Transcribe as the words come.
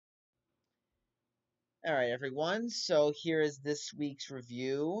All right, everyone. So here is this week's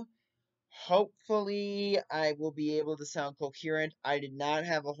review. Hopefully, I will be able to sound coherent. I did not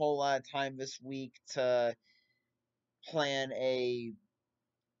have a whole lot of time this week to plan a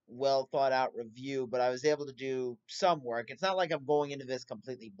well thought out review, but I was able to do some work. It's not like I'm going into this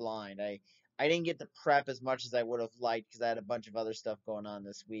completely blind. I didn't get to prep as much as I would have liked because I had a bunch of other stuff going on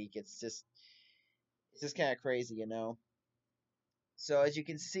this week. It's just kind of crazy, you know. So as you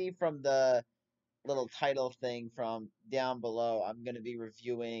can see from the little title thing from down below, I'm going to be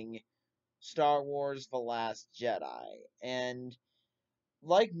reviewing Star Wars The Last Jedi. And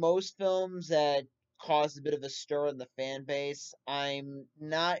like most films that caused a bit of a stir in the fan base, I'm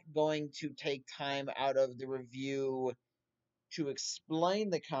not going to take time out of the review to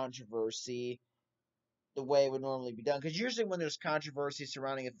explain the controversy the way it would normally be done. Because usually, when there's controversy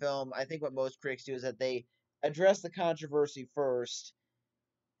surrounding a film, I think what most critics do is that they address the controversy first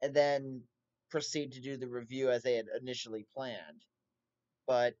and then proceed to do the review as they had initially planned.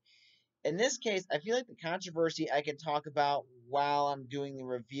 But in this case, I feel like the controversy I can talk about while I'm doing the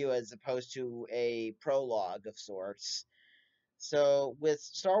review as opposed to a prologue of sorts. So, with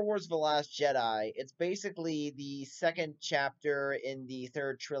Star Wars The Last Jedi, it's basically the second chapter in the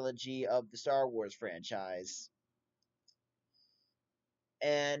third trilogy of the Star Wars franchise.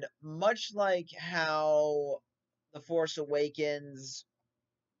 And much like how The Force Awakens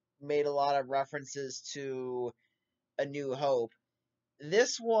made a lot of references to A New Hope,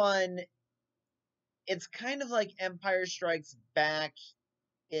 this one, it's kind of like Empire Strikes Back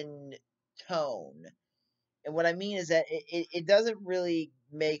in tone. And what I mean is that it doesn't really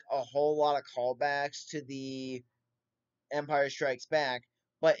make a whole lot of callbacks to the Empire Strikes Back,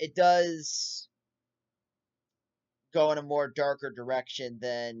 but it does go in a more darker direction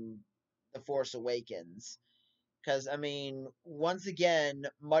than The Force Awakens. Because, I mean, once again,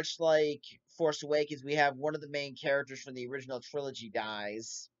 much like Force Awakens, we have one of the main characters from the original trilogy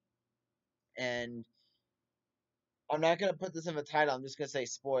dies. And I'm not going to put this in the title, I'm just going to say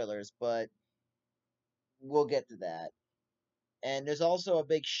spoilers, but we'll get to that. And there's also a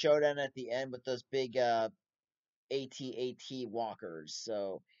big showdown at the end with those big AT-AT walkers.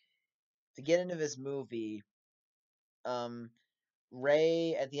 So to get into this movie, um,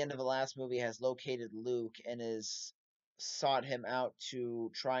 Ray at the end of the last movie has located Luke and has sought him out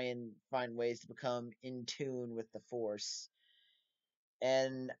to try and find ways to become in tune with the Force.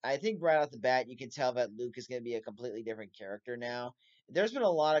 And I think right off the bat, you can tell that Luke is going to be a completely different character now. There's been a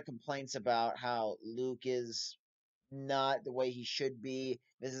lot of complaints about how Luke is not the way he should be.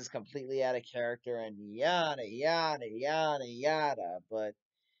 This is completely out of character and yada, yada, yada, yada. But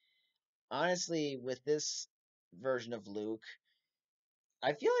honestly, with this version of Luke,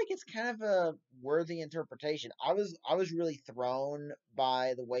 I feel like it's kind of a worthy interpretation. I was really thrown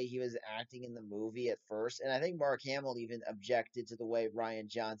by the way he was acting in the movie at first, and I think Mark Hamill even objected to the way Ryan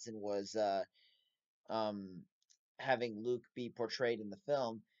Johnson was um having Luke be portrayed in the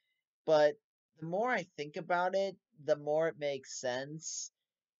film. But the more I think about it, the more it makes sense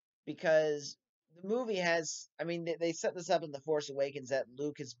because the movie has, I mean, they set this up in The Force Awakens that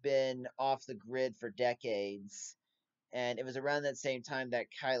Luke has been off the grid for decades, and it was around that same time that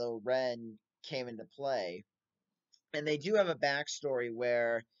Kylo Ren came into play. And they do have a backstory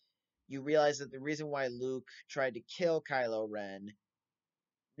where you realize that the reason why Luke tried to kill Kylo Ren,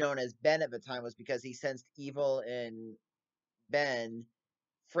 known as Ben at the time, was because he sensed evil in Ben,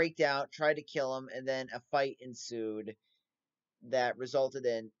 freaked out, tried to kill him, and then a fight ensued that resulted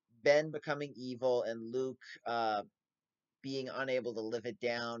in Ben becoming evil and Luke being unable to live it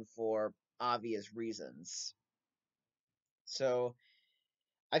down for obvious reasons. So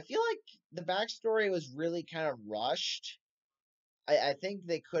I feel like the backstory was really kind of rushed. I think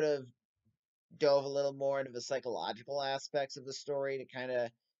they could have dove a little more into the psychological aspects of the story to kind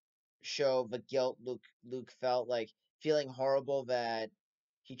of show the guilt Luke felt, like feeling horrible that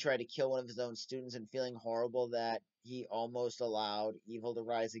he tried to kill one of his own students and feeling horrible that he almost allowed evil to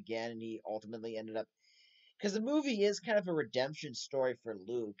rise again and he ultimately ended up, because the movie is kind of a redemption story for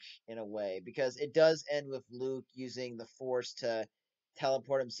Luke in a way, because it does end with Luke using the Force to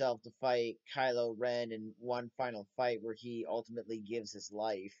teleport himself to fight Kylo Ren in one final fight where he ultimately gives his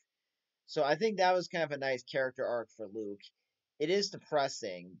life. So I think that was kind of a nice character arc for Luke. It is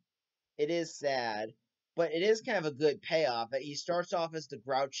depressing, it is sad, but it is kind of a good payoff. That he starts off as the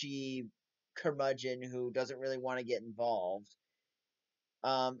grouchy curmudgeon who doesn't really want to get involved.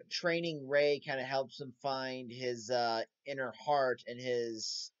 Training Ray kind of helps him find his inner heart and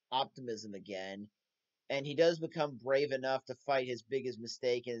his optimism again. And he does become brave enough to fight his biggest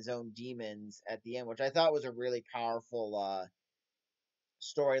mistake and his own demons at the end, which I thought was a really powerful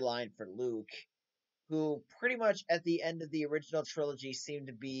storyline for Luke, who pretty much at the end of the original trilogy seemed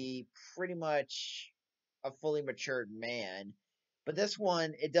to be pretty much a fully matured man. But this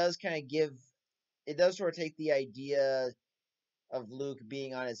one, it does kind of give, it does sort of take the idea of Luke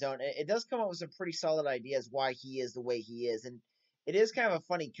being on his own. It does come up with some pretty solid ideas why he is the way he is. And it is kind of a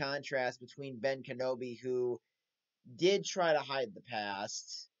funny contrast between Ben Kenobi, who did try to hide the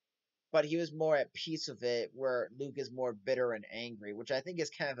past, but he was more at peace with it, where Luke is more bitter and angry, which I think is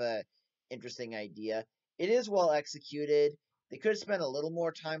kind of a interesting idea. It is well executed. They could have spent a little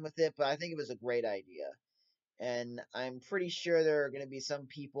more time with it, but I think it was a great idea. And I'm pretty sure there are going to be some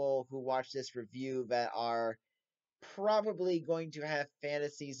people who watch this review that are probably going to have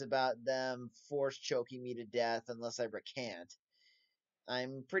fantasies about them force choking me to death unless I recant.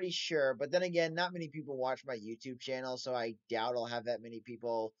 I'm pretty sure, but then again, not many people watch my YouTube channel, so I doubt I'll have that many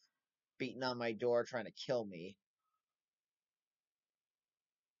people beating on my door trying to kill me.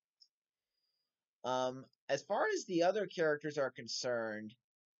 As far as the other characters are concerned,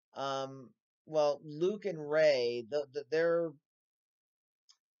 um, well, Luke and Ray, they're.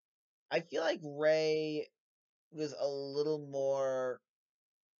 I feel like Ray was a little more.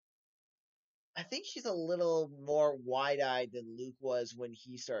 I think she's a little more wide-eyed than Luke was when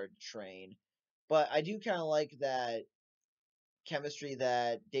he started to train. But I do kind of like that chemistry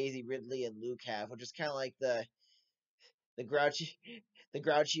that Daisy Ridley and Luke have, which is kind of like the grouchy the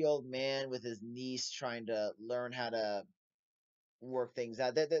grouchy old man with his niece trying to learn how to work things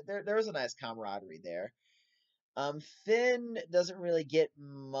out. There was a nice camaraderie there. Finn doesn't really get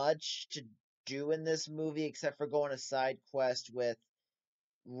much to do in this movie except for go on a side quest with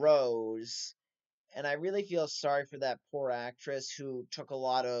Rose, and I really feel sorry for that poor actress who took a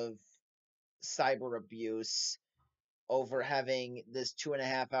lot of cyber abuse over having this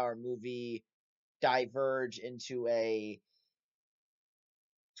 2.5 hour movie diverge into a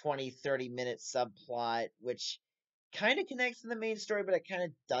 20-30 minute subplot, which kind of connects to the main story, but it kind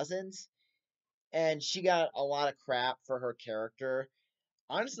of doesn't. And she got a lot of crap for her character.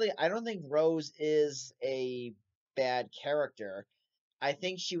 Honestly, I don't think Rose is a bad character. I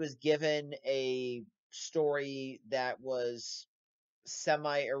think she was given a story that was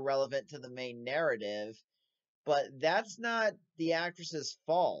semi irrelevant to the main narrative, but that's not the actress's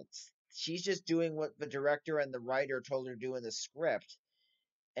fault. She's just doing what the director and the writer told her to do in the script.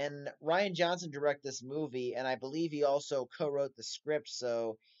 And Ryan Johnson directed this movie, and I believe he also co-wrote the script,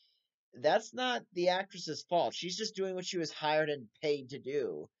 so that's not the actress's fault. She's just doing what she was hired and paid to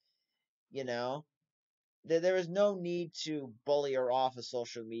do, you know? There was no need to bully her off of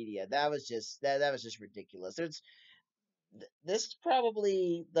social media. That was just ridiculous. This is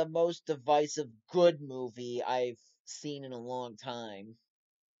probably the most divisive good movie I've seen in a long time.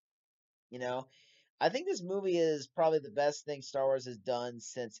 You know, I think this movie is probably the best thing Star Wars has done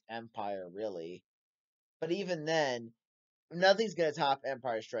since Empire, really. But even then, nothing's gonna top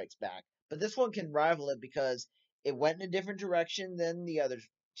Empire Strikes Back. But this one can rival it because it went in a different direction than the other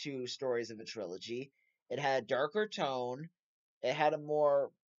two stories of the trilogy. It had a darker tone. It had a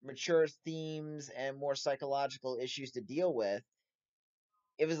more mature themes and more psychological issues to deal with.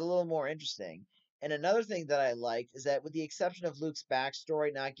 It was a little more interesting. And another thing that I liked is that, with the exception of Luke's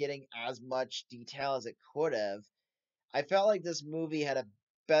backstory not getting as much detail as it could have, I felt like this movie had a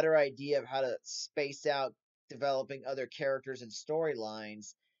better idea of how to space out developing other characters and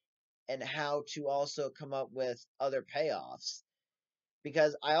storylines and how to also come up with other payoffs.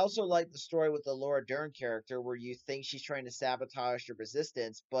 Because I also like the story with the Laura Dern character where you think she's trying to sabotage the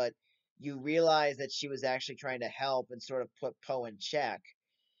resistance, but you realize that she was actually trying to help and sort of put Poe in check.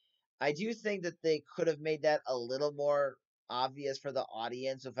 I do think that they could have made that a little more obvious for the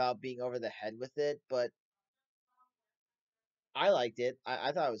audience without being over the head with it, but I liked it.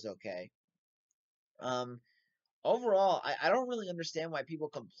 I thought it was okay. Um, Overall, I don't really understand why people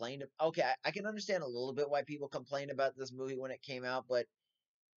complained. Okay, I can understand a little bit why people complained about this movie when it came out, but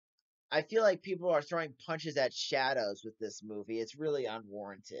I feel like people are throwing punches at shadows with this movie. It's really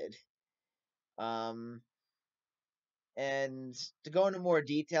unwarranted. Um, and to go into more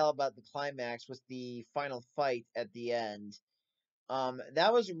detail about the climax with the final fight at the end,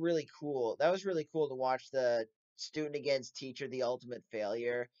 that was really cool. That was really cool to watch the student against teacher, the ultimate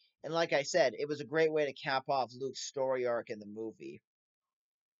failure. And like I said, it was a great way to cap off Luke's story arc in the movie.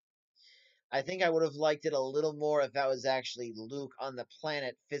 I think I would have liked it a little more if that was actually Luke on the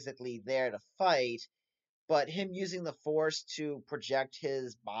planet physically there to fight, but him using the Force to project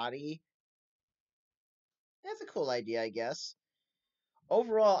his body, that's a cool idea, I guess.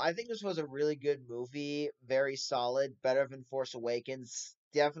 Overall, I think this was a really good movie, very solid, better than Force Awakens,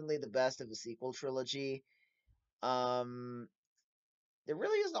 definitely the best of the sequel trilogy. Um, there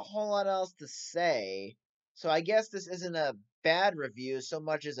really isn't a whole lot else to say. So I guess this isn't a bad review so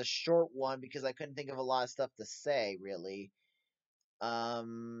much as a short one because I couldn't think of a lot of stuff to say, really.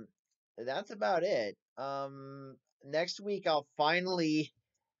 Um, that's about it. Next week I'll finally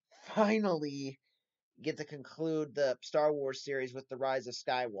get to conclude the Star Wars series with the Rise of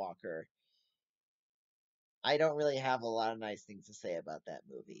Skywalker. I don't really have a lot of nice things to say about that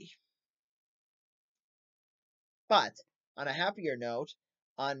movie. But on a happier note,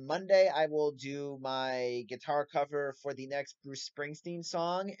 on Monday I will do my guitar cover for the next Bruce Springsteen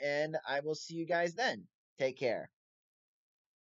song, and I will see you guys then. Take care.